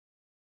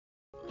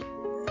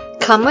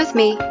Come with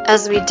me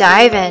as we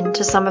dive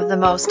into some of the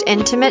most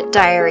intimate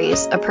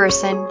diaries a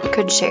person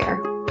could share.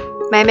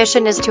 My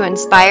mission is to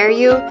inspire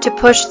you to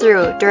push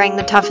through during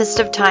the toughest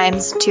of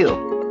times,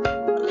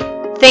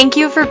 too. Thank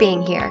you for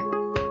being here.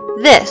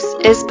 This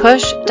is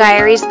Push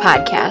Diaries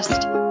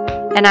Podcast,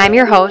 and I'm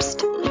your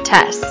host,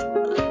 Tess.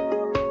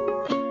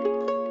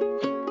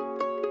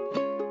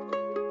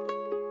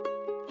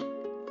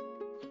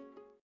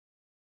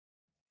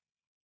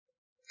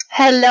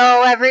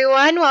 Hello,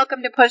 everyone.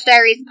 Welcome to Push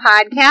Diaries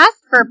Podcast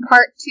for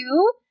part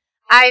 2,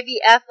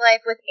 IVF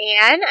Life with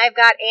Anne. I've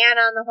got Anne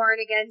on the horn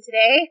again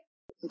today.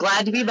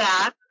 Glad to be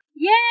back.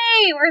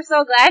 Yay! We're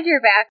so glad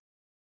you're back.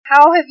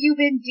 How have you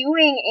been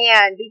doing,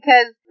 Anne?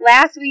 Because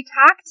last we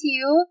talked to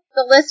you,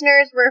 the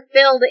listeners were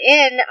filled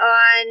in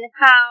on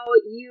how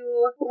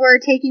you were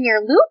taking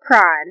your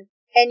Lupron,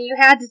 and you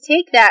had to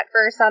take that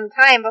for some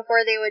time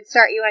before they would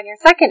start you on your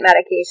second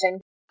medication.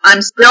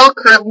 I'm still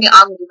currently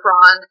on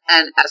Lupron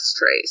and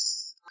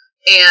Estrace,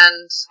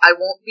 and I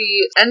won't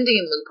be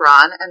ending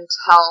Lupron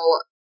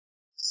until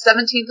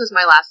 17th is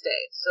my last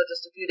day, so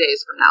just a few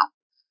days from now.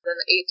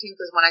 Then the 18th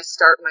is when I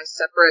start my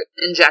separate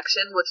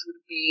injection, which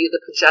would be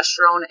the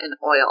progesterone and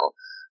oil,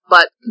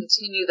 but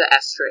continue the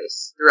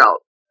Estrace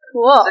throughout.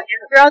 Cool. So,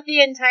 throughout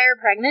the entire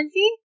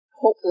pregnancy?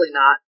 Hopefully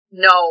not.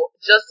 No,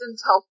 just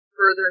until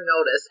further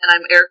notice, and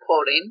I'm air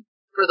quoting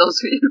for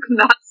those of you who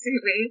cannot see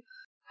me.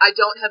 I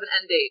don't have an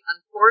end date,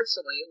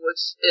 unfortunately,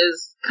 which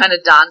is kind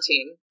of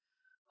daunting,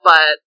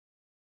 but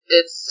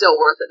it's still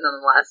worth it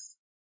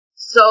nonetheless.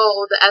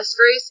 So the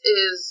Estrace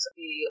is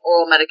the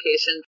oral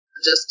medication,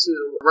 just to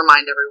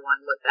remind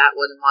everyone what that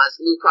one was.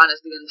 Lupron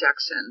is the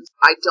injection.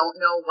 I don't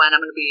know when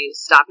I'm going to be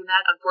stopping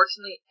that.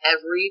 Unfortunately,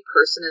 every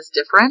person is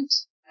different.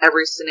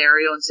 Every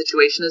scenario and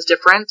situation is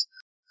different.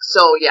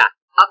 So yeah,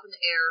 up in the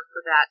air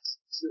for that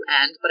to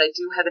end, but I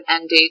do have an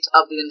end date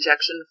of the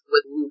injection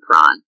with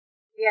Lupron.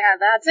 Yeah,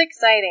 that's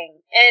exciting.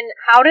 And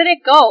how did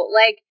it go?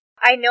 Like,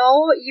 I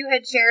know you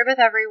had shared with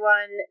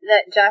everyone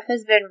that Jeff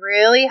has been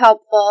really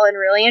helpful and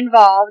really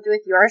involved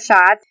with your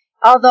shots.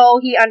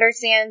 Although he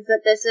understands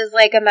that this is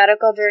like a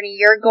medical journey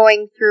you're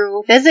going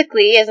through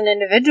physically as an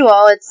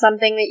individual, it's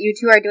something that you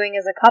two are doing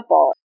as a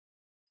couple.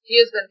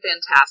 He has been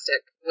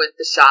fantastic with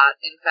the shot.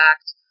 In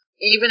fact,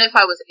 even if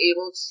I was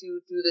able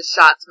to do the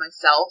shots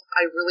myself,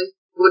 I really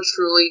would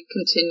truly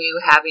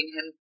continue having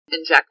him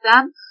inject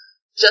them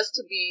just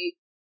to be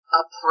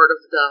a part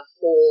of the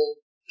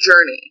whole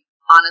journey,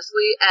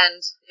 honestly,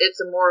 and it's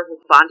a more of a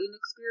bonding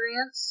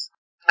experience.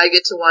 I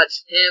get to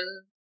watch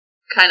him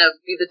kind of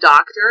be the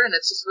doctor, and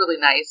it's just really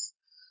nice.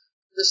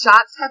 The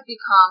shots have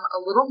become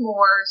a little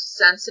more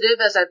sensitive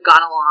as I've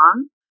gone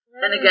along,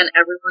 and again,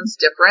 everyone's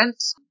different.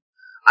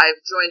 I've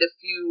joined a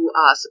few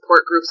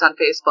support groups on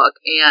Facebook,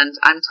 and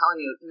I'm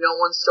telling you, no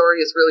one's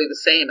story is really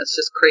the same. It's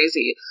just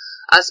crazy,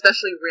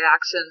 especially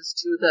reactions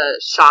to the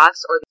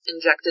shots or the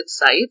injected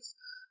sites.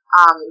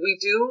 We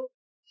do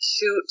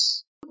shoot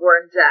or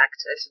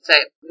inject, I should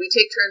say. We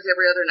take turns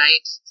every other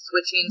night,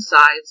 switching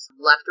sides,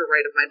 left or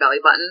right of my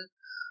belly button.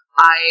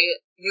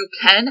 You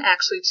can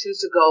actually choose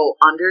to go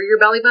under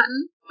your belly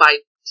button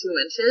by 2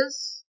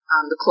 inches,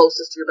 the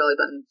closest to your belly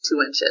button,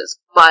 2 inches.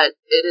 But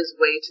it is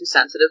way too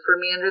sensitive for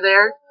me under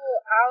there.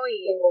 Oh,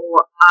 owie.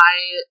 So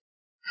I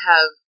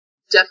have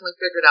definitely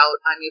figured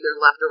out I'm either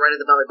left or right of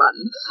the belly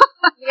button.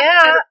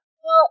 Yeah.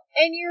 Well,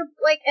 and your,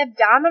 like,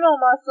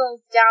 abdominal muscles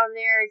down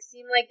there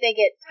seem like they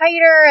get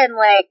tighter and,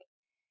 like,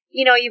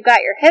 you know, you've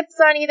got your hips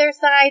on either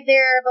side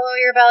there below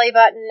your belly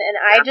button, and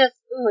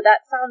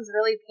that sounds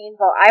really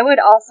painful. I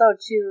would also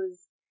choose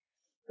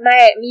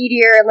my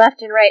meteor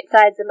left and right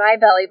sides of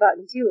my belly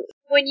button, too.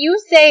 When you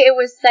say it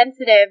was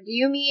sensitive, do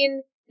you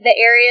mean the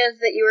areas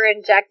that you were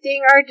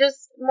injecting are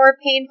just more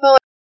painful?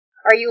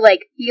 Are you,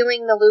 like,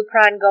 feeling the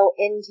Lupron go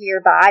into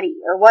your body,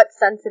 or what's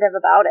sensitive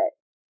about it?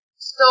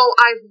 So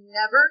I've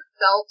never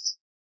felt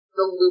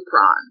the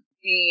Lupron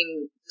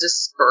being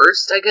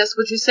dispersed, I guess,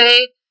 would you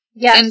say?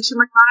 Yes. Into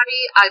my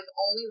body. I've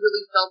only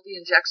really felt the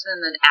injection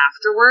and then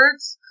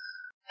afterwards.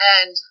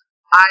 And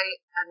I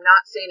am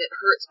not saying it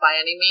hurts by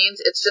any means.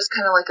 It's just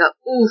kind of like a,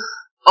 oof,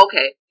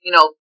 okay,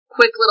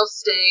 quick little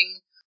sting,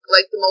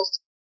 like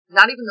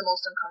not even the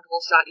most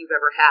uncomfortable shot you've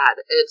ever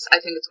had. I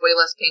think it's way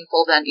less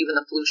painful than even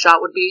the flu shot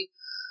would be.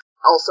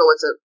 Also,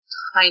 it's a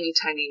tiny,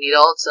 tiny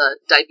needle. It's a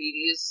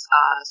diabetes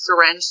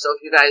syringe, so if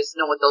you guys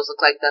know what those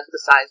look like, that's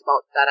the size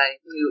about that I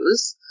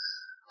use.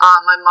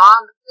 My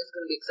mom is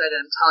going to be excited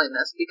I'm telling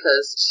this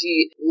because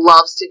she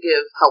loves to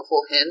give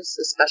helpful hints,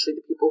 especially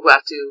to people who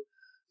have to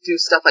do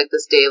stuff like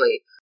this daily.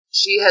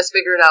 She has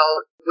figured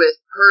out with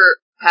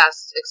her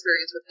past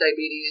experience with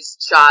diabetes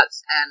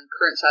shots and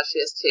current shots she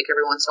has to take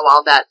every once in a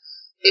while that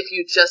if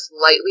you just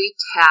lightly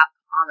tap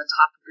on the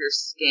top of your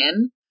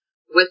skin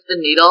with the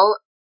needle,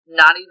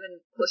 not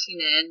even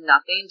pushing in,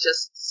 nothing,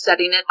 just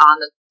setting it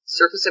on the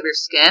surface of your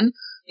skin,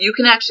 you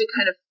can actually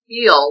kind of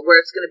feel where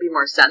it's going to be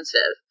more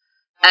sensitive.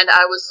 And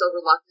I was so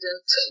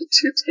reluctant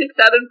to take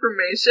that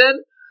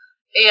information.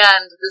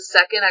 And the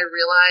second I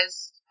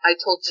realized, I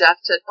told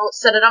Jeff to,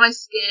 set it on my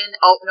skin.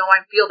 Oh, no,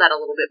 I feel that a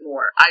little bit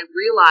more. I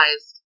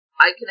realized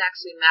I can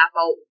actually map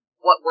out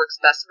what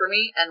works best for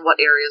me and what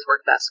areas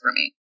work best for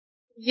me.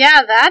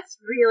 Yeah, that's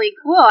really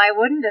cool. I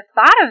wouldn't have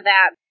thought of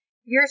that.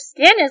 Your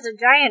skin is a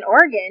giant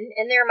organ,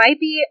 and there might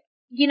be,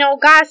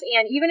 gosh,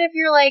 Anne, even if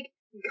you're like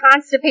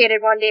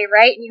constipated one day,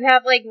 right, and you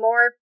have like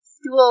more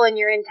stool in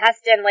your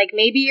intestine, like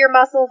maybe your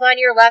muscles on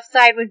your left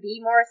side would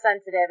be more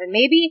sensitive, and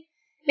maybe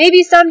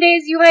some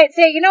days you might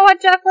say, you know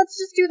what, Jeff, let's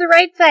just do the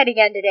right side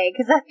again today,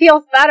 because that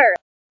feels better.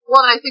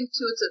 Well, and I think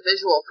too it's a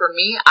visual. For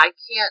me, I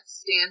can't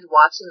stand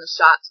watching the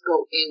shots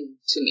go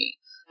into me.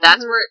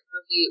 That's where it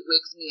really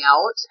wigs me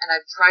out, and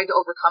I've tried to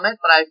overcome it,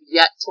 but I've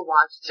yet to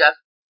watch Jeff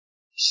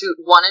shoot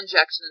one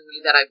injection in me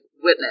that I've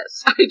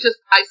witnessed.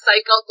 I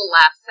psych out the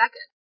last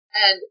second.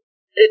 And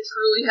it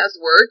truly has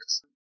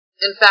worked.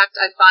 In fact,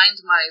 I find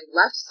my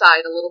left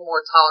side a little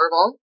more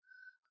tolerable,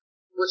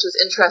 which is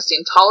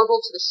interesting.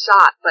 Tolerable to the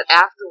shot, but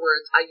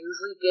afterwards I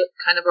usually get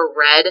kind of a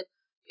red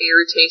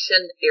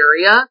irritation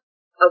area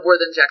of where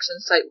the injection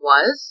site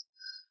was.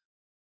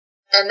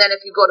 And then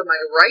if you go to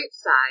my right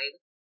side,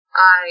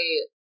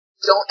 I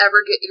don't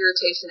ever get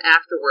irritation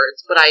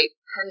afterwards, but I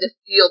tend to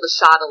feel the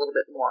shot a little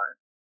bit more.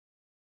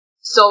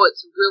 So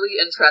it's really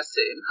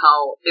interesting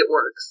how it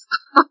works.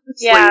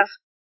 Yeah.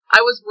 I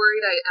was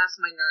worried. I asked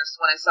my nurse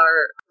when I saw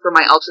her for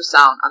my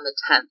ultrasound on the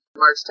 10th,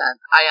 March 10th.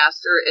 I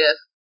asked her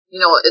if,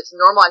 it's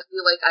normal. I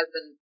feel like I've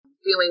been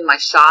feeling my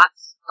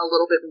shots a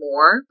little bit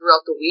more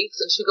throughout the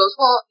weeks. And she goes,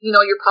 well,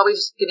 you're probably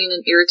just getting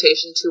an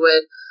irritation to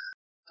it,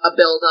 a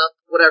buildup,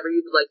 whatever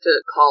you'd like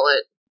to call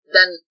it.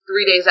 Then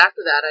 3 days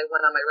after that, I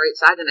went on my right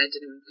side and I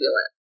didn't even feel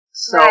it.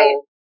 So,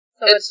 right.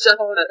 So it's just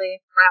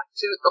totally a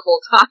crapshoot the whole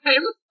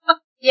time.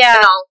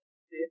 Yeah.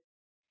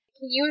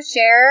 Can you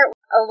share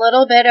a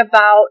little bit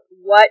about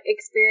what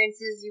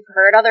experiences you've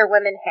heard other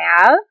women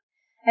have?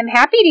 I'm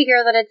happy to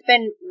hear that it's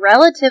been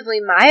relatively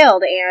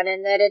mild, Anne,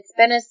 and that it's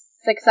been a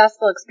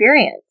successful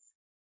experience.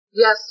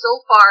 Yes,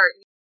 so far,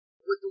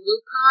 with the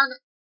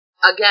Lupron,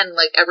 again,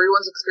 like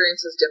everyone's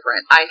experience is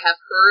different. I have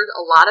heard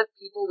a lot of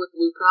people with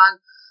Lupron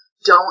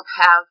don't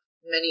have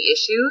many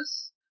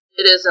issues.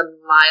 It is a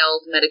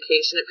mild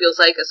medication, it feels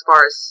like, as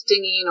far as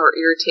stinging or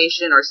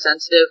irritation or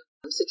sensitive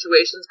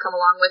situations come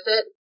along with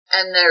it.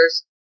 And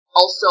there's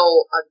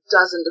also a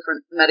dozen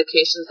different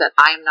medications that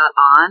I am not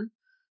on,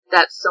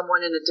 that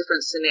someone in a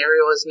different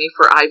scenario as me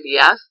for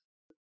IVF,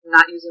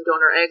 not using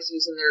donor eggs,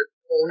 using their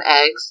own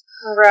eggs.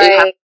 Right. They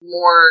have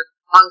more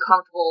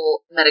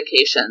uncomfortable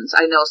medications.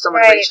 I know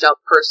someone reached out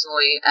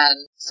personally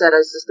and said,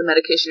 is this the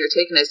medication you're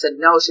taking? I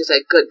said, no. She's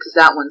like, good, because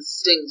that one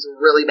stings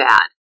really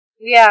bad.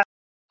 Yeah.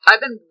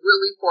 I've been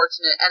really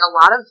fortunate, and a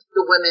lot of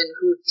the women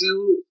who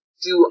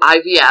do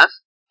IVF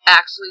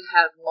actually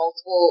have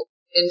multiple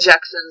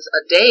injections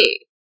a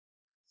day.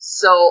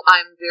 So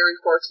I'm very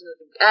fortunate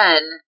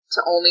again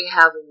to only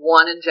have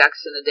one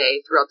injection a day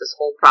throughout this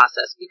whole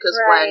process, because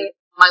when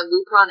my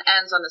Lupron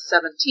ends on the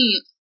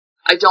 17th,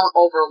 I don't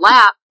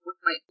overlap with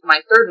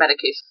my third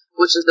medication,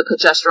 which is the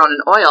progesterone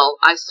and oil.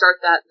 I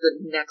start that the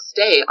next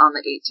day on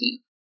the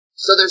 18th.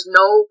 So there's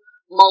no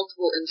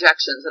multiple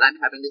injections that I'm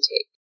having to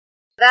take.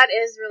 That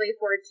is really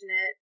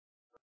fortunate.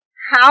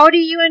 How do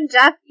you and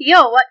Jeff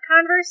feel? What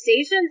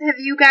conversations have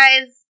you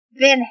guys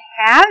been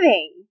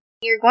having?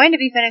 You're going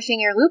to be finishing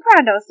your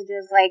Lupron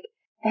dosages. Like,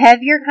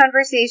 have your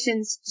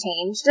conversations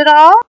changed at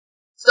all?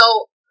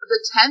 So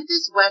the 10th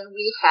is when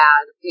we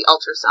had the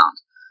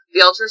ultrasound.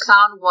 The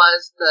ultrasound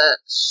was the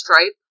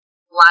stripe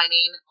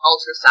lining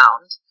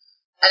ultrasound.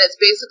 And it's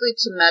basically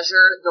to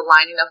measure the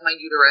lining of my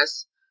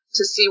uterus,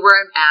 to see where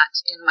I'm at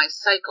in my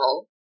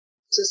cycle,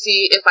 to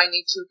see if I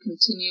need to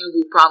continue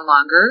Lupron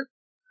longer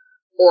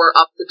or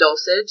up the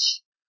dosage,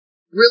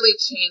 really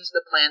change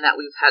the plan that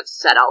we've had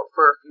set out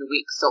for a few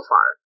weeks so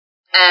far.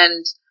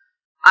 And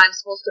I'm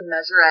supposed to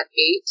measure at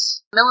 8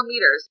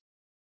 millimeters,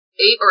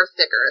 8 or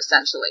thicker,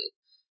 essentially.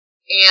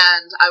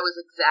 And I was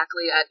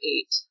exactly at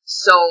 8.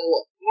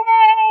 So,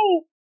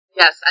 yay!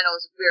 Yes, I know,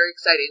 it's very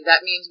exciting.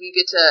 That means we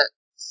get to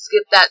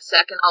skip that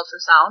second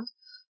ultrasound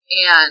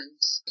and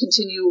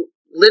continue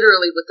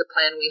literally with the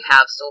plan we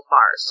have so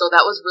far. So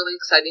that was really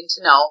exciting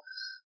to know.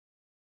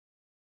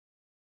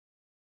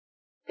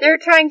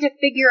 They're trying to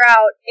figure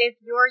out if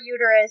your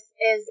uterus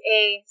is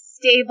a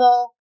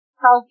stable,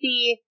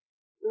 healthy,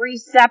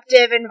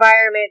 receptive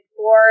environment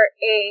for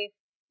a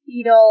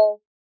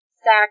fetal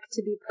sac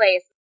to be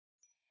placed.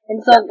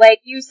 And so, like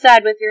you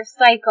said, with your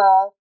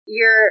cycle,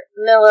 your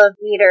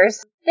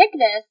millimeters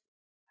thickness,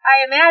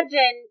 I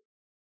imagine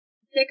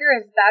thicker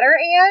is better,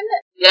 Anne?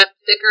 Yep,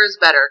 thicker is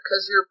better,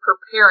 because you're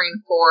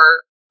preparing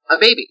for a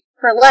baby.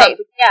 For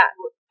life, yeah.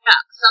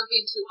 Yeah,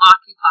 something to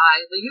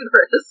occupy the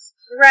uterus.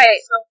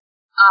 Right. So,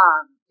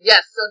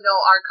 yes, so no,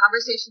 our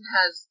conversation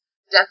has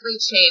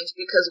definitely changed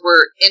because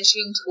we're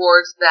inching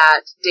towards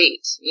that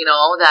date,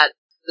 that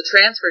the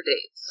transfer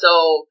date.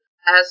 So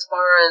as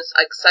far as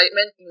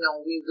excitement,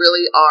 we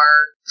really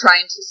are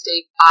trying to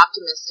stay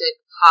optimistic,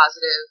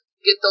 positive,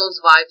 get those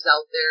vibes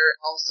out there.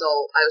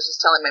 Also, I was just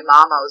telling my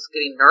mom I was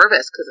getting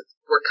nervous because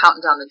we're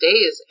counting down the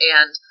days,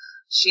 and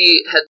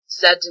she had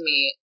said to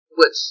me,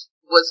 which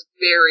was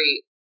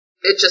very,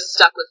 it just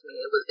stuck with me.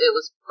 It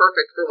was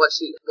perfect for what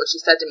she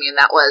said to me, and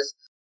that was,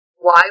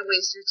 why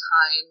waste your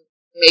time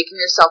making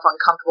yourself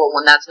uncomfortable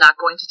when that's not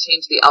going to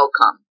change the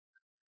outcome?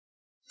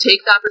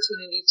 Take the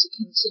opportunity to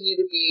continue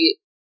to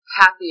be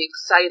happy,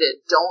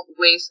 excited. Don't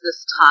waste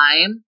this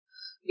time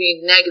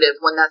being negative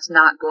when that's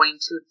not going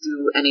to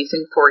do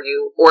anything for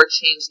you or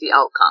change the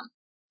outcome.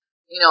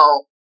 You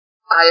know,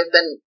 I have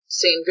been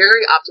staying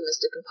very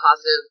optimistic and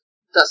positive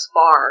thus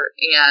far,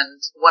 and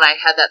when I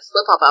had that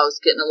slip up, I was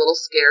getting a little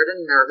scared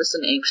and nervous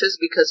and anxious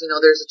because,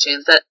 there's a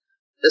chance that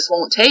this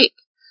won't take.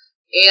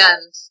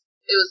 And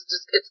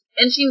it's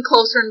inching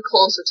closer and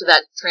closer to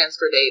that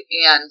transfer date,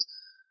 and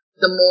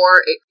the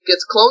more it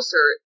gets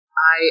closer,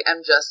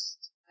 I'm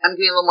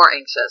getting a little more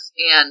anxious,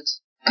 and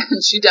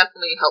she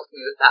definitely helped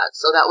me with that.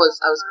 So I was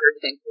very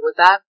thankful with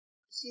that.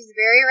 She's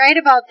very right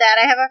about that.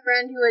 I have a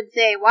friend who would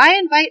say, why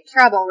invite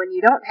trouble when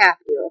you don't have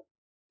to?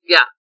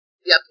 Yeah.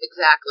 Yep,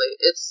 exactly.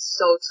 It's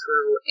so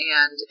true,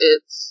 and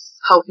it's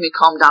helped me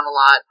calm down a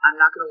lot. I'm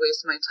not going to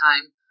waste my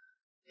time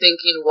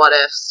thinking what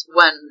ifs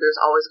when there's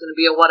always going to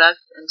be a what if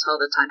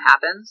until the time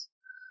happens.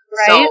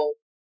 Right. So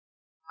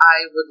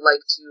I would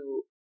like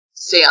to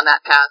stay on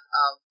that path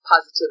of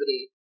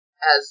positivity,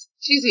 as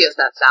cheesy as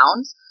that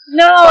sounds.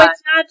 No,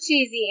 it's not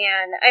cheesy,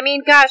 Anne. I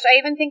mean, gosh, I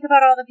even think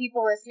about all the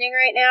people listening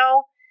right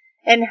now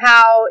and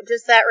how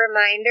just that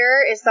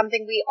reminder is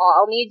something we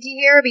all need to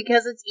hear,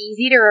 because it's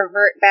easy to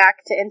revert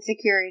back to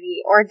insecurity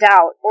or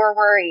doubt or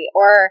worry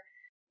or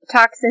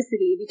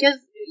toxicity,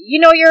 because,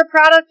 you're a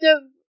product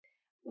of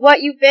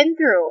what you've been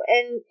through,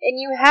 and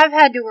you have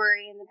had to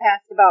worry in the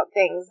past about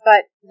things.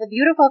 But the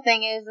beautiful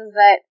thing is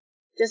that,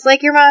 just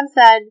like your mom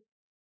said,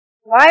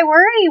 why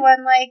worry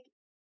when,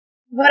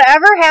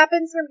 whatever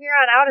happens from here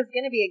on out is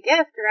going to be a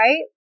gift,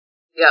 right?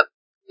 Yep.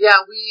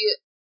 Yeah,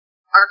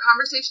 our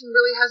conversation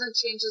really hasn't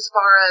changed as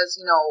far as,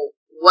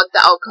 what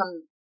the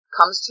outcome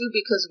comes to,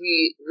 because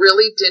we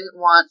really didn't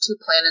want to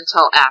plan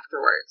until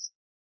afterwards.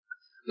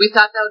 We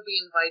thought that would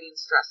be inviting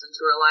stress into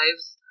our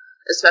lives,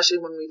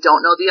 especially when we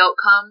don't know the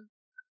outcome.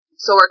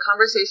 So our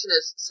conversation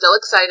is still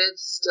excited,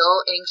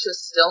 still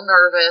anxious, still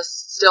nervous,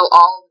 still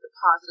all of the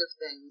positive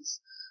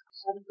things.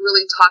 We haven't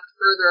really talked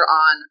further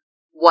on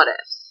what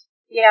ifs.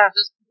 Yeah.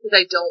 Just because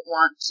I don't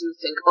want to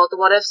think about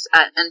the what ifs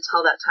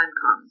until that time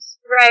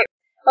comes. Right.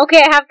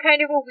 Okay, I have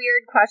kind of a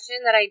weird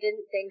question that I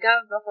didn't think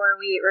of before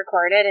we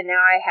recorded, and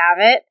now I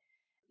have it.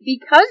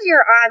 Because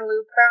you're on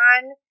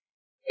Lupron,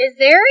 is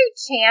there a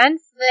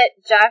chance that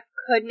Jeff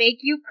could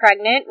make you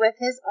pregnant with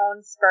his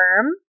own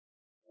sperm?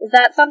 Is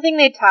that something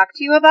they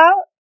talked to you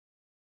about?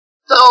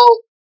 So,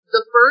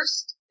 the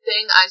first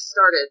thing I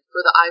started for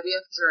the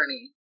IVF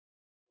journey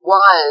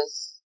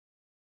was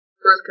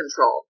birth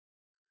control.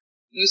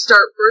 You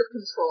start birth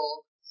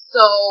control.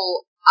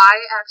 So,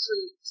 I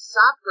actually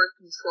stopped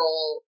birth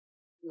control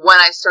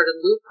when I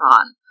started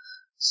Lupron.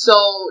 So,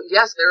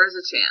 yes, there is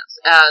a chance.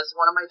 As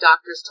one of my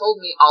doctors told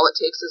me, all it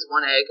takes is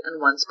one egg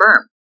and one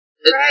sperm.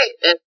 It's right.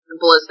 As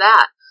simple as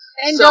that.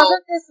 And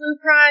doesn't this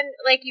Lupron,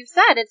 like you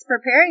said, it's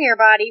preparing your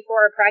body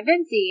for a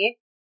pregnancy?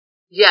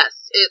 Yes,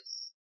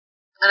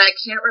 and I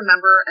can't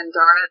remember, and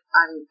darn it,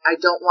 I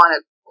don't want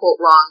to quote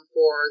wrong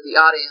for the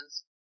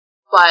audience,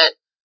 but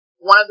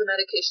one of the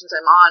medications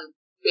I'm on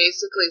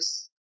basically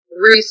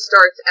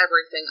restarts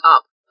everything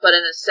up, but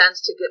in a sense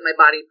to get my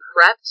body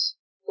prepped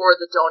for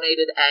the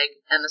donated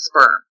egg and the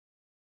sperm.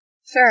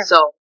 Sure.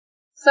 So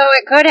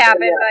it could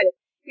happen, but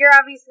you're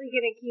obviously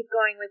going to keep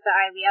going with the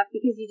IVF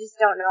because you just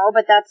don't know,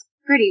 but that's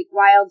pretty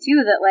wild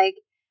too, that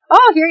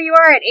here you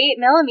are at 8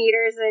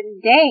 millimeters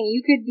and dang,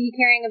 you could be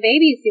carrying a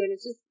baby soon.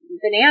 It's just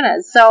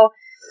bananas. So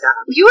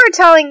you were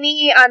telling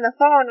me on the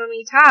phone when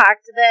we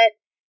talked that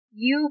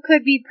you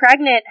could be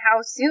pregnant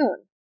how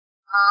soon?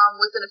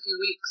 Within a few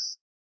weeks.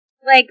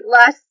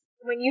 Less,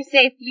 when you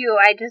say few,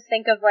 I just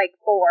think of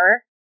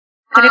 4.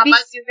 Could it be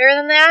sooner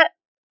than that?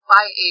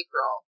 By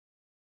April.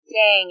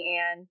 Dang,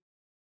 Anne.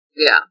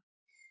 Yeah.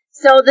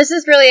 So this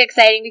is really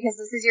exciting because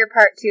this is your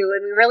part 2,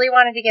 and we really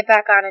wanted to get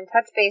back on and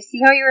touch base,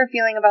 see how you were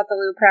feeling about the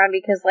Lupron,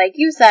 because like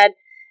you said,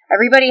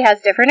 everybody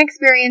has different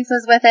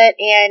experiences with it,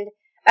 and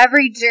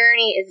every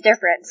journey is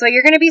different. So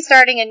you're going to be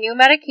starting a new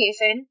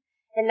medication,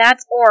 and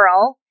that's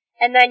oral,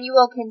 and then you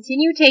will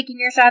continue taking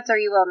your shots or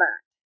you will not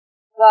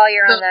while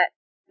you're on that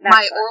next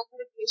My oral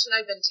medication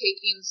I've been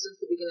taking since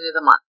the beginning of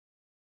the month.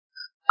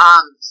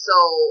 So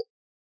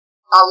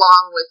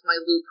along with my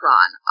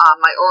Lupron,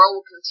 my oral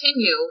will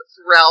continue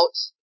throughout.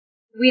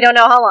 We don't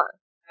know how long.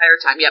 Entire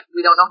time. Yep.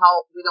 We don't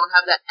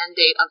have that end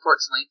date,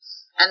 unfortunately.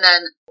 And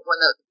then when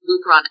the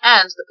Lupron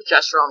ends, the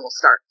progesterone will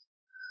start.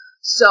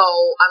 So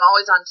I'm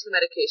always on 2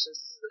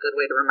 medications. This is a good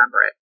way to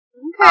remember it.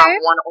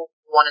 Okay.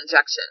 One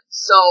injection.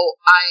 So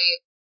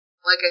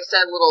like I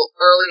said a little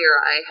earlier,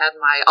 I had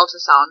my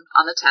ultrasound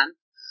on the 10th,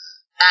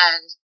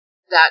 and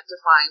that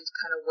defined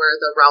kind of where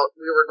the route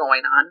we were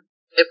going on.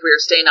 If we were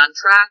staying on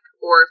track,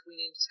 or if we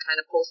needed to kind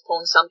of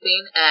postpone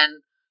something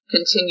and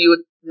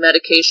continue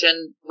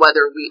medication,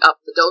 whether we up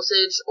the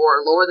dosage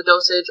or lower the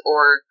dosage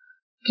or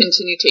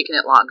continue taking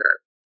it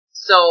longer.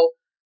 So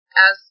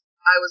as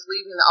I was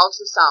leaving the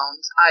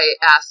ultrasound, I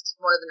asked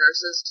one of the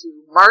nurses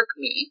to mark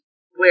me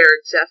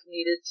where Jeff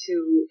needed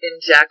to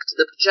inject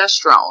the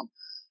progesterone.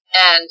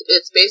 And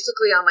it's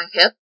basically on my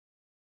hip.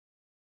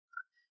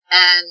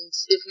 And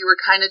if you were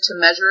kind of to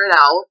measure it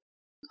out,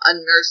 a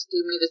nurse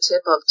gave me the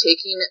tip of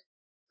taking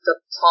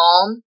the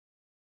palm,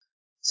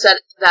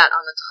 set that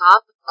on the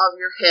top of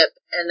your hip,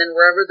 and then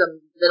wherever the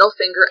middle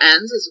finger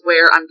ends is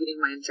where I'm getting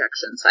my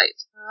injection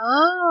site.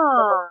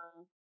 Oh.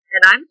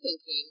 And I'm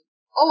thinking,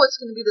 oh, it's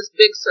going to be this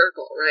big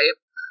circle, right?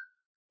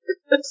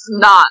 It's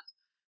not.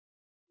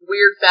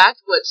 Weird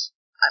fact, which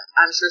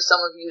I'm sure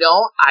some of you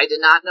know, I did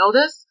not know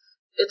this.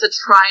 It's a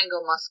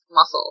triangle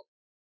muscle.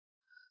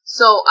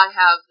 So I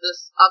have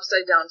this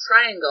upside down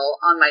triangle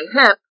on my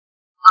hip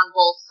on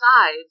both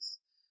sides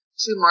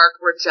to mark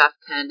where Jeff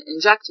can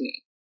inject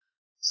me.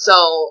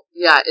 So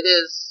yeah, it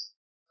is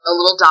a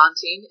little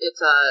daunting.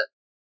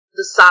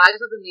 The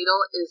size of the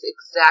needle is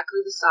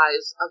exactly the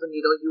size of a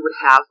needle you would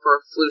have for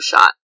a flu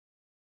shot.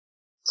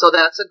 So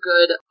that's a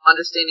good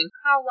understanding.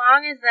 How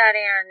long is that,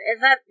 Anne?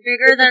 Is that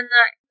bigger than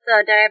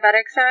the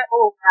diabetic shot?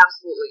 Oh,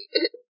 absolutely.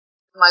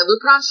 My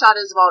Lupron shot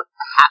is about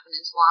a half an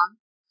inch long.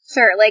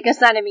 Sure, like a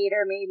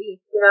centimeter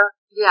maybe.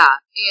 Yeah.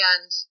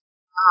 And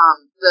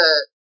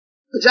the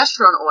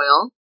progesterone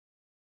oil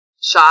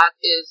shot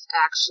is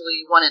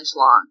actually 1 inch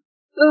long.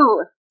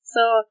 Ooh.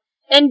 So,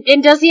 and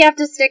does he have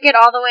to stick it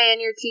all the way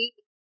in your cheek?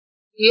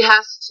 He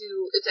has to,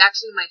 it's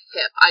actually my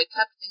hip. I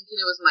kept thinking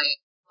it was my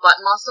butt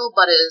muscle,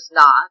 but it is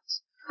not.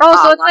 Oh,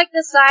 so it's like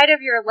the side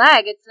of your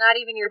leg. It's not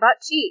even your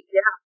butt cheek.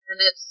 Yeah.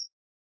 And it's,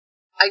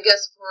 I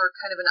guess for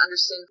kind of an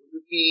understanding,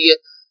 would be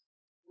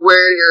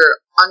where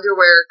your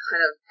underwear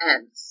kind of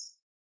ends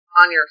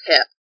on your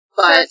hip.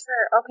 But,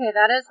 sure. Okay,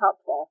 that is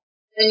helpful.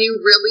 And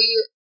you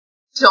really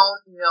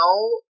don't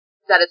know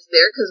that it's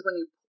there because when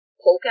you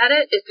poke at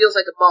it, it feels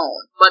like a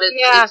bone, but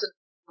it's a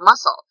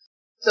muscle.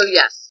 So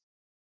yes.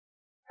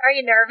 Are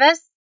you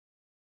nervous?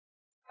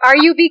 Are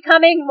you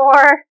becoming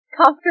more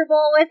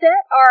comfortable with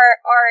it, or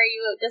are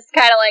you just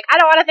kind of like, I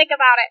don't want to think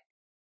about it?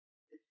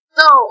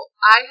 So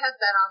I have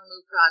been on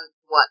Lupron,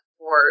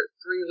 for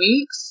 3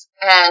 weeks,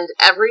 and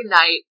every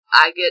night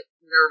I get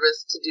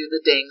nervous to do the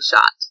dang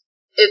shot.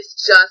 It's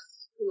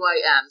just who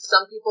I am.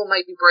 Some people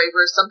might be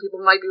braver, some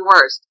people might be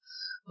worse,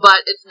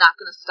 but it's not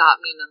going to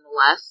stop me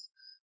nonetheless.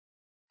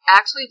 I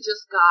actually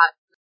just got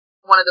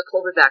one of the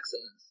COVID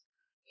vaccines,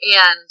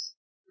 and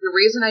the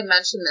reason I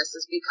mention this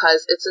is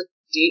because it's a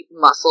deep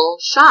muscle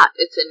shot.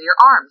 It's in your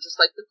arm, just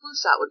like the flu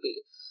shot would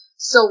be.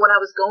 So when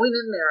I was going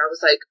in there, I was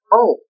like,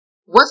 oh,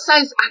 what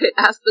size? I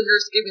asked the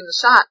nurse giving the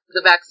shot,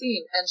 the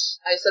vaccine, and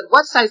I said,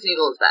 what size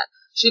needle is that?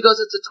 She goes,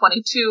 it's a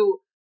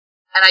 22,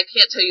 and I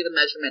can't tell you the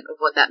measurement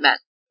of what that meant.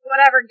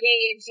 Whatever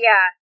gauge,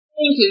 yeah.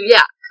 Thank you,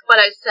 yeah.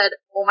 But I said,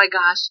 oh my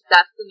gosh,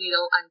 that's the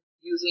needle I'm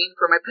using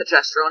for my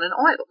progesterone and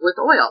with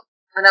oil.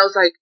 And I was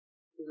like,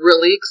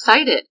 really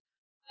excited.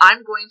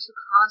 I'm going to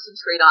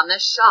concentrate on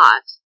this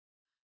shot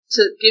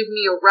to give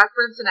me a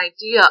reference and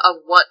idea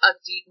of what a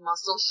deep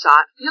muscle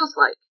shot feels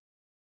like.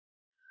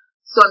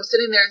 So I'm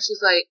sitting there and she's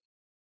like,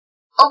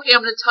 okay,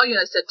 I'm going to tell you.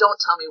 And I said, don't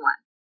tell me when.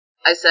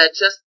 I said,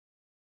 just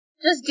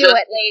do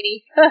it,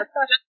 lady. Just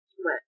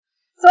do it.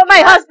 So what my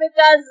husband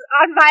does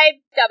on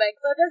my stomach.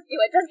 So just do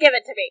it. Just give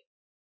it to me.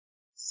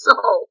 So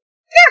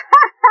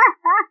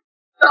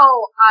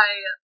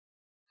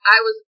I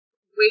was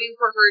waiting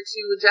for her to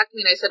inject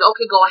me and I said,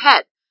 okay, go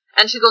ahead.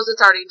 And she goes,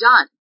 it's already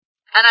done.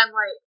 And I'm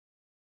like,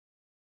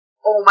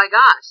 oh my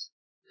gosh,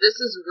 this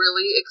is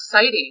really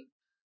exciting.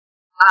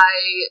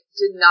 I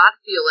did not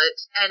feel it,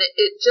 and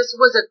it just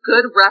was a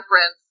good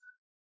reference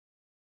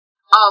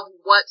of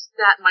what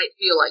that might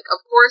feel like.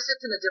 Of course,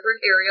 it's in a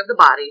different area of the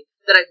body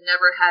that I've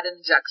never had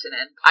an injection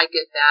in. I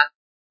get that.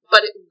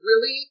 But it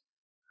really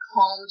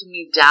calmed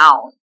me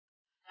down.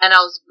 And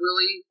I was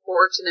really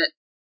fortunate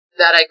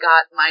that I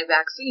got my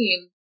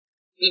vaccine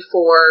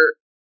before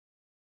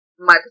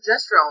my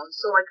progesterone,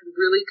 so I could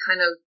really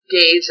kind of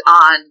gauge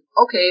on,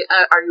 okay,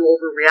 are you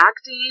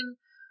overreacting?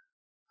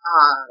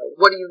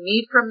 What do you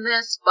need from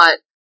this? But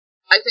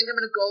I think I'm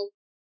going to go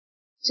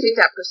take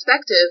that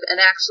perspective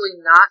and actually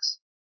not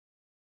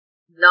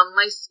numb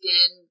my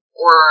skin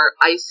or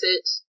ice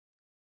it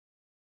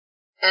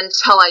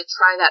until I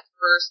try that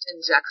first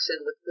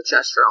injection with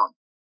progesterone.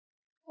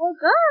 Well,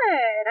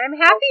 good. I'm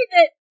happy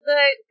that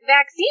the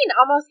vaccine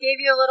almost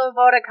gave you a little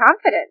vote of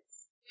confidence.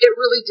 It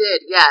really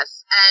did,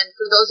 yes. And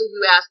for those of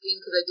you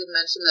asking, because I did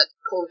mention that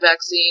COVID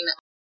vaccine,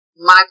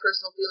 my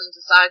personal feelings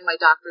aside, my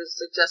doctors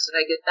suggested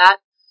I get that.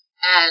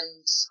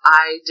 And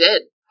I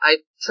did.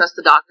 I trust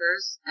the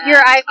doctors. And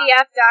your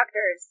IVF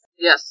doctors.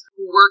 Yes,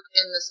 who work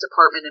in this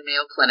department in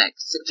Mayo Clinic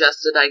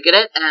suggested I get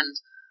it. And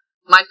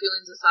my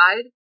feelings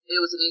aside, it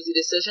was an easy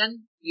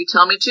decision. You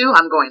tell me to,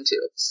 I'm going to.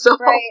 So.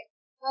 Right.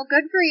 Well,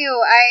 good for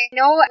you. I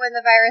know when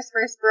the virus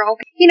first broke,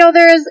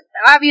 there's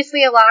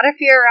obviously a lot of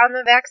fear around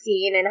the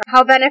vaccine and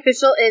how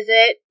beneficial is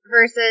it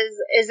versus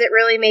is it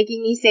really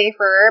making me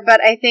safer?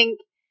 But I think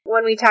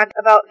when we talk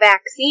about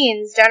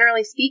vaccines,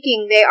 generally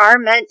speaking, they are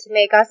meant to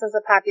make us as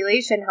a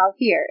population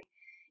healthier.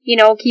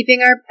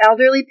 keeping our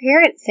elderly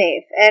parents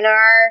safe and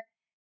our,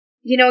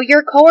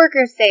 your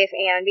coworkers safe,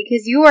 Anne,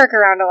 because you work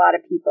around a lot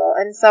of people.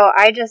 And so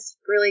I just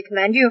really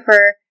commend you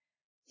for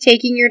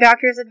taking your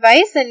doctor's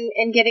advice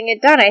and getting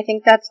it done. I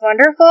think that's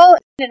wonderful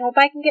and hope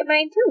I can get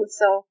mine too.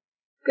 So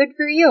good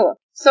for you.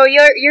 So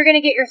you're going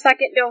to get your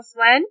second dose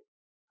when?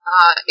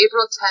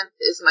 April 10th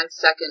is my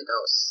second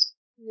dose.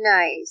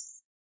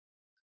 Nice.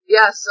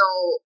 Yeah,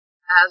 so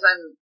as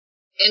I'm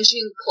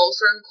inching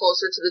closer and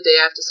closer to the day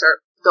I have to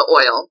start the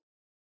oil,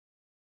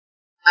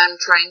 I'm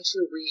trying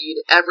to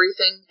read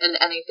everything and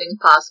anything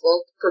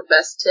possible for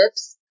best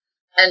tips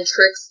and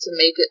tricks to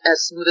make it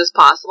as smooth as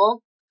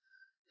possible.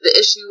 The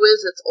issue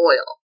is it's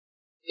oil.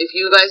 If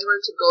you guys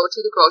were to go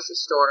to the grocery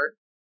store,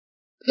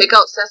 pick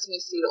out sesame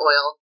seed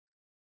oil,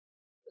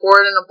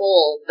 pour it in a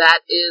bowl,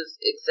 that is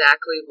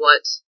exactly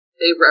what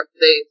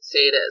they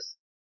say it is.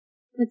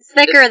 It's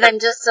thicker than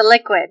just a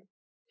liquid.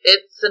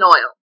 It's an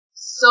oil.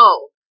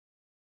 So,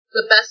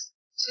 the best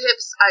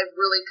tips I've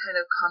really kind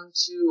of come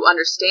to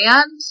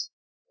understand,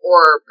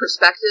 or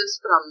perspectives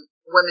from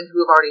women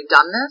who have already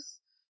done this,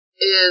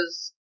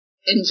 is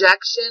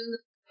injection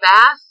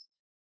fast,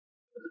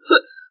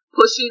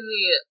 pushing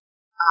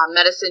the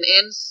medicine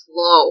in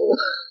slow.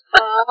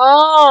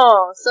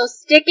 Oh, so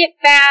stick it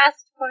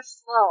fast, push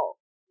slow.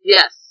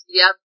 Yes,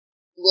 yep.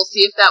 We'll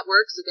see if that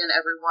works. Again,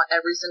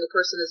 every single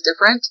person is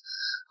different.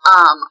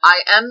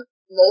 I am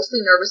mostly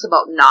nervous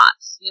about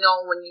knots.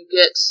 When you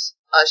get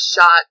a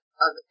shot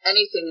of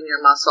anything in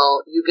your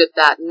muscle, you get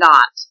that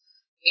knot.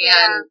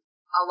 And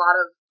a lot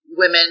of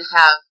women who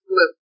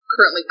have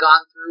currently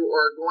gone through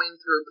or going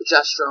through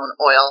progesterone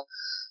oil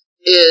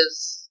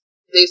is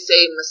they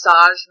say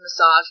massage,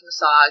 massage,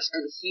 massage,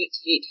 and heat,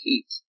 heat,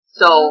 heat.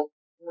 So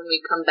when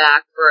we come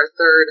back for our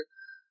third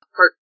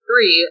part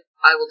 3,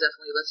 I will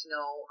definitely let you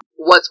know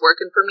what's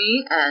working for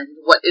me and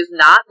what is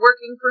not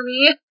working for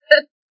me.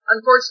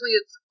 Unfortunately,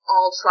 it's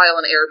all trial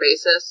and error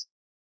basis.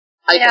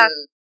 I can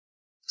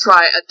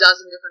try a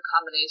dozen different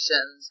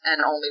combinations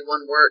and only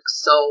one works,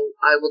 so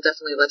I will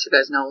definitely let you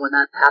guys know when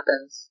that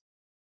happens.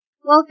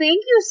 Well, thank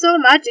you so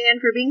much,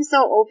 Anne, for being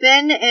so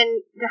open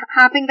and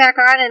hopping back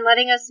on and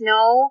letting us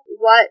know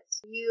what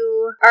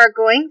you are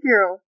going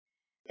through.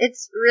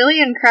 It's really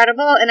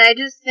incredible, and I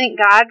just thank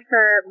God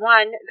for,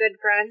 one, good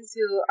friends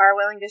who are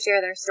willing to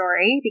share their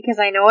story, because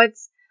I know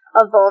it's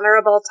a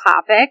vulnerable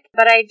topic,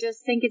 but I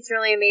just think it's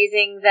really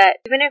amazing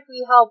that even if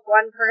we help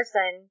one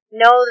person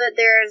know that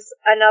there's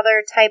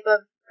another type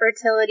of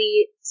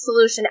fertility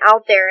solution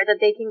out there, that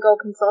they can go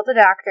consult a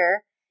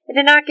doctor and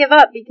to not give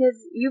up,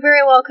 because you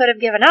very well could have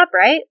given up,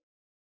 right?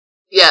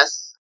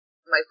 Yes.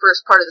 My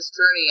first part of this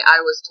journey, I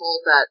was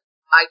told that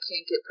I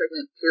can't get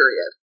pregnant,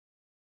 period.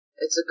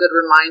 It's a good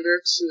reminder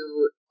to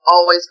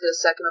always get a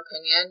second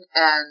opinion,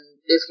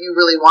 and if you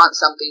really want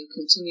something,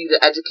 continue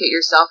to educate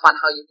yourself on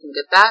how you can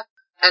get that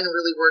and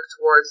really work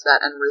towards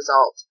that end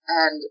result.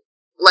 And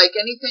like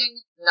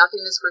anything,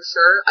 nothing is for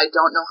sure. I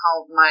don't know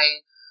how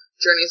my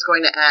journey is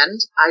going to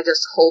end. I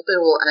just hope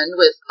it will end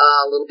with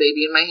a little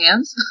baby in my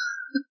hands.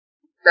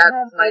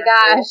 Oh my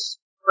gosh.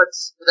 But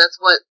that's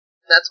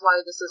why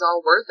this is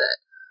all worth it.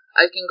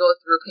 I can go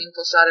through a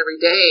painful shot every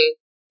day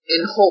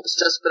in hopes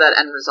just for that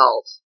end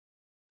result.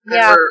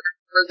 Yeah. And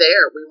we're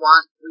there. We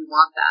want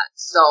that.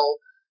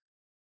 So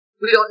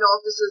we don't know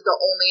if this is the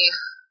only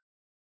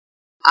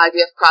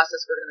IVF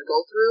process we're going to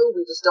go through.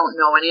 We just don't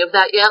know any of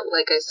that yet.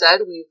 Like I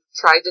said, we've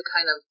tried to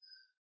kind of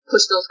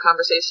push those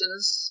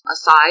conversations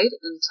aside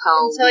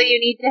until you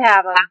need to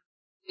have them.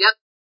 Yep,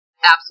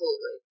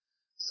 absolutely.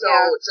 So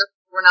just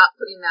we're not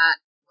putting that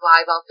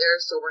vibe out there,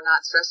 so we're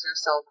not stressing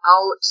ourselves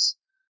out.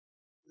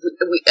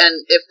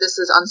 And if this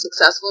is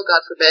unsuccessful,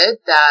 God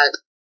forbid, that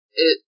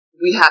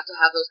we have to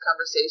have those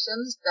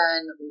conversations,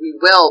 then we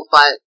will,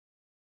 but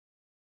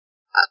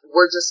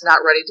we're just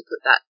not ready to put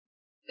that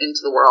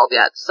into the world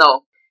yet.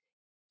 So,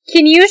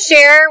 can you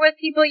share with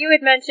people, you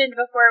had mentioned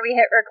before we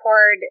hit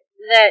record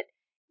that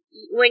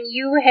when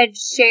you had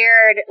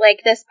shared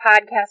like this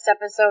podcast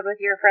episode with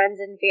your friends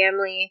and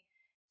family,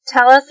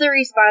 tell us the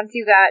response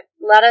you got.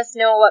 Let us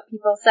know what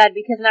people said,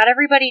 because not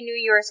everybody knew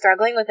you were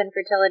struggling with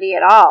infertility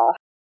at all.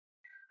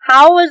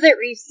 How was it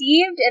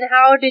received, and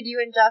how did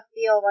you and Jeff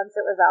feel once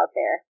it was out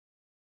there?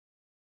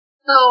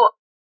 So,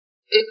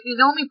 if you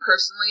know me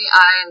personally,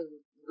 I'm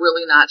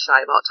really not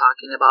shy about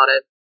talking about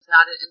it. It's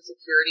not an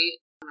insecurity.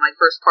 My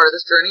first part of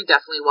this journey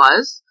definitely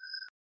was.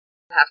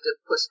 I have to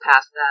push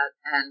past that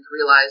and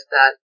realize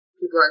that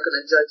people aren't going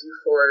to judge you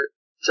for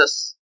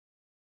just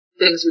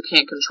things you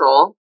can't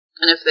control.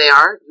 And if they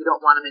are, you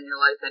don't want them in your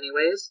life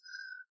anyways.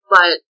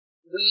 But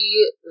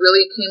we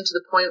really came to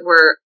the point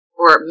where,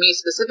 or me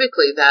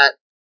specifically, that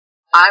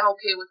I'm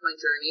okay with my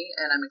journey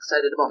and I'm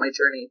excited about my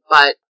journey.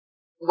 But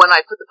when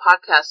I put the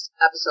podcast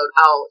episode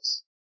out,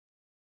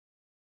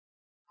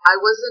 I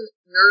wasn't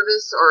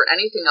nervous or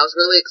anything. I was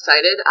really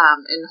excited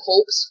in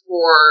hopes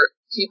for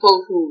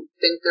people who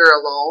think they're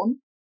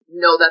alone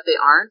know that they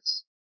aren't.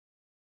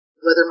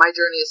 Whether my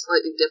journey is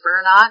slightly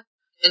different or not,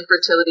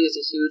 infertility is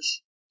a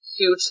huge,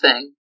 huge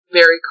thing,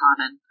 very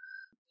common.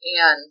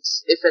 And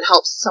if it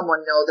helps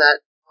someone know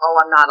that oh,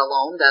 I'm not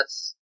alone,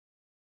 that's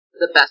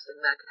the best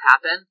thing that could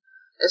happen,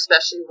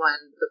 especially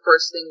when the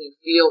first thing you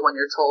feel when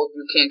you're told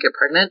you can't get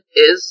pregnant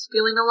is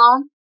feeling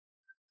alone.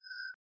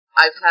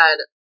 I've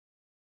had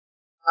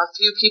a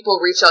few people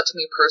reach out to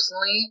me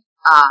personally,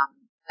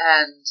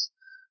 and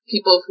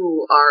people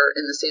who are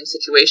in the same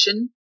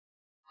situation,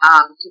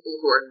 people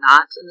who are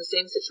not in the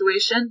same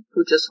situation,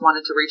 who just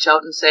wanted to reach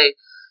out and say,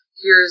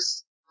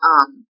 here's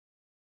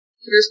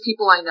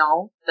people I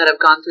know that have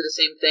gone through the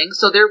same thing.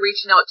 So they're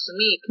reaching out to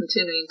me,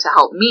 continuing to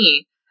help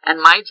me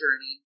and my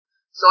journey.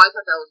 So I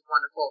thought that was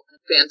wonderful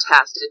and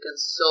fantastic and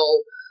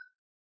so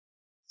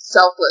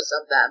selfless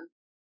of them.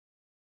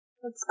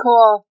 That's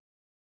cool.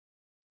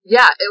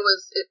 Yeah, it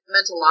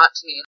meant a lot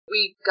to me.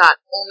 We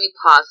got only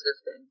positive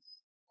things,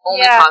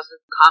 only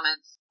positive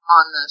comments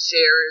on the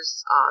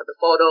shares, the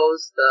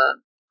photos,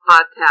 the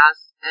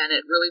podcast, and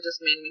it really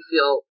just made me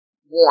feel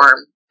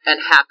warm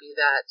and happy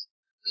that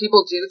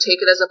people do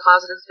take it as a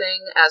positive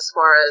thing as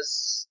far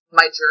as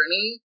my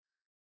journey,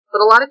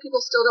 but a lot of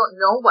people still don't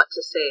know what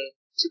to say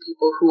to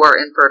people who are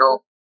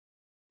infertile,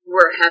 who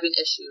are having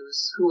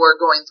issues, who are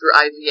going through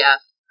IVF.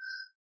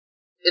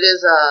 It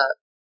is a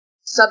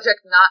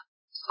subject not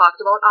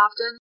talked about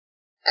often,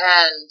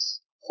 and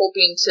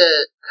hoping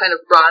to kind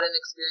of broaden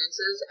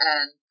experiences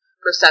and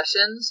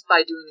perceptions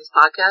by doing these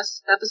podcast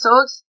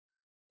episodes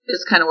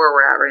is kind of where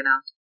we're at right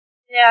now.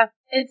 Yeah,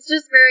 it's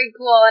just very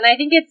cool, and I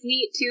think it's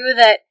neat too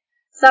that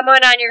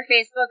someone on your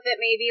Facebook that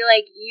maybe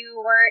like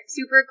you weren't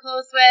super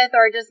close with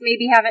or just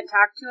maybe haven't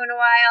talked to in a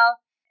while,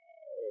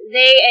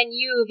 they and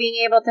you being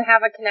able to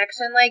have a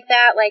connection like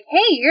that, like,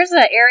 hey, here's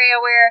an area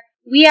where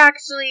we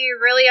actually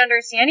really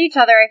understand each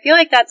other. I feel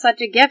like that's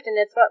such a gift, and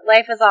it's what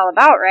life is all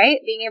about, right?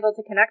 Being able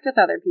to connect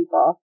with other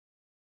people.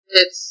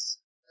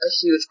 It's a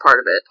huge part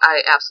of it.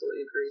 I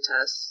absolutely agree,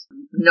 Tess.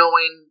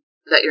 Knowing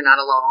that you're not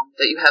alone,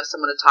 that you have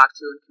someone to talk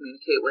to and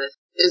communicate with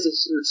is a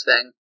huge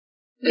thing.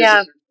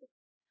 Yeah.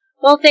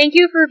 Well, thank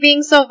you for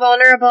being so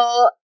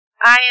vulnerable.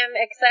 I am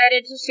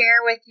excited to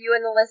share with you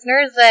and the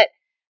listeners that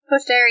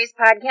Push Diaries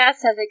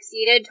podcast has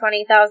exceeded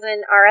 20,000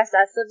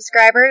 RSS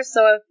subscribers.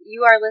 So if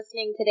you are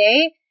listening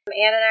today,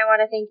 Ann and I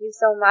want to thank you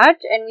so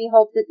much, and we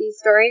hope that these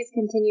stories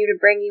continue to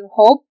bring you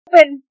hope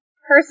and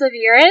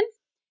perseverance.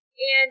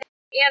 And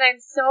I'm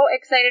so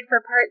excited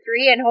for part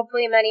 3 and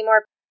hopefully many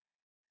more.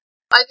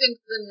 I think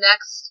the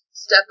next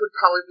step would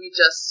probably be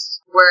just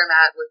where I'm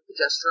at with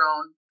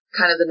progesterone,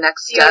 kind of the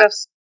next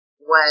steps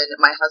when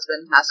my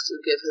husband has to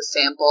give his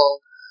sample,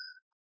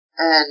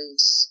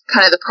 and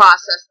kind of the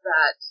process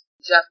that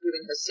Jeff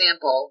giving his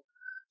sample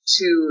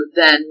to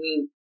then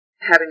me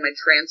having my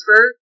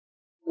transfer,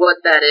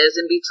 what that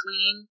is in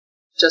between,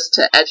 just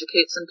to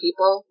educate some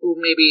people who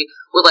maybe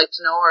would like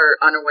to know or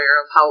are unaware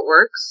of how it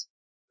works.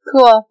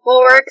 Cool.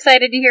 Well, we're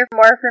excited to hear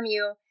more from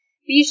you.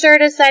 Be sure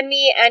to send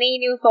me any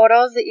new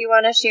photos that you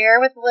want to share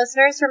with the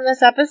listeners from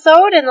this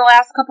episode in the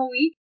last couple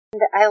weeks.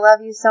 And I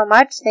love you so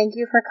much. Thank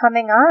you for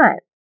coming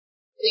on.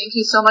 Thank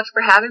you so much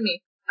for having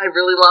me. I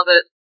really love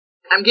it.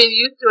 I'm getting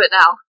used to it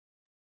now.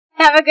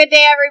 Have a good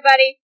day,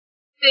 everybody.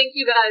 Thank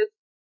you, guys.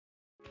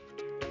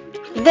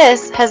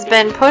 This has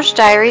been Push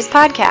Diaries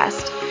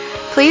Podcast.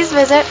 Please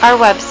visit our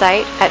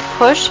website at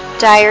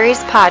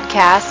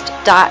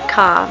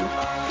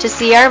pushdiariespodcast.com to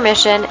see our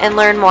mission and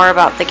learn more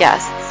about the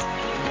guests.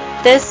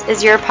 This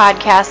is your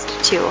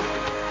podcast too.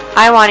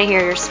 I want to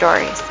hear your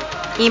stories.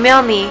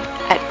 Email me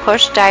at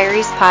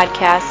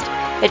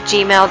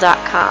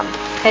pushdiariespodcast@gmail.com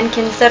and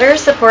consider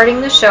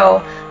supporting the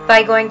show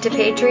by going to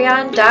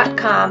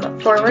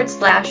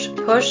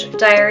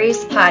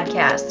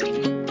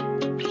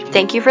patreon.com/pushdiariespodcast.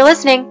 Thank you for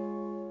listening.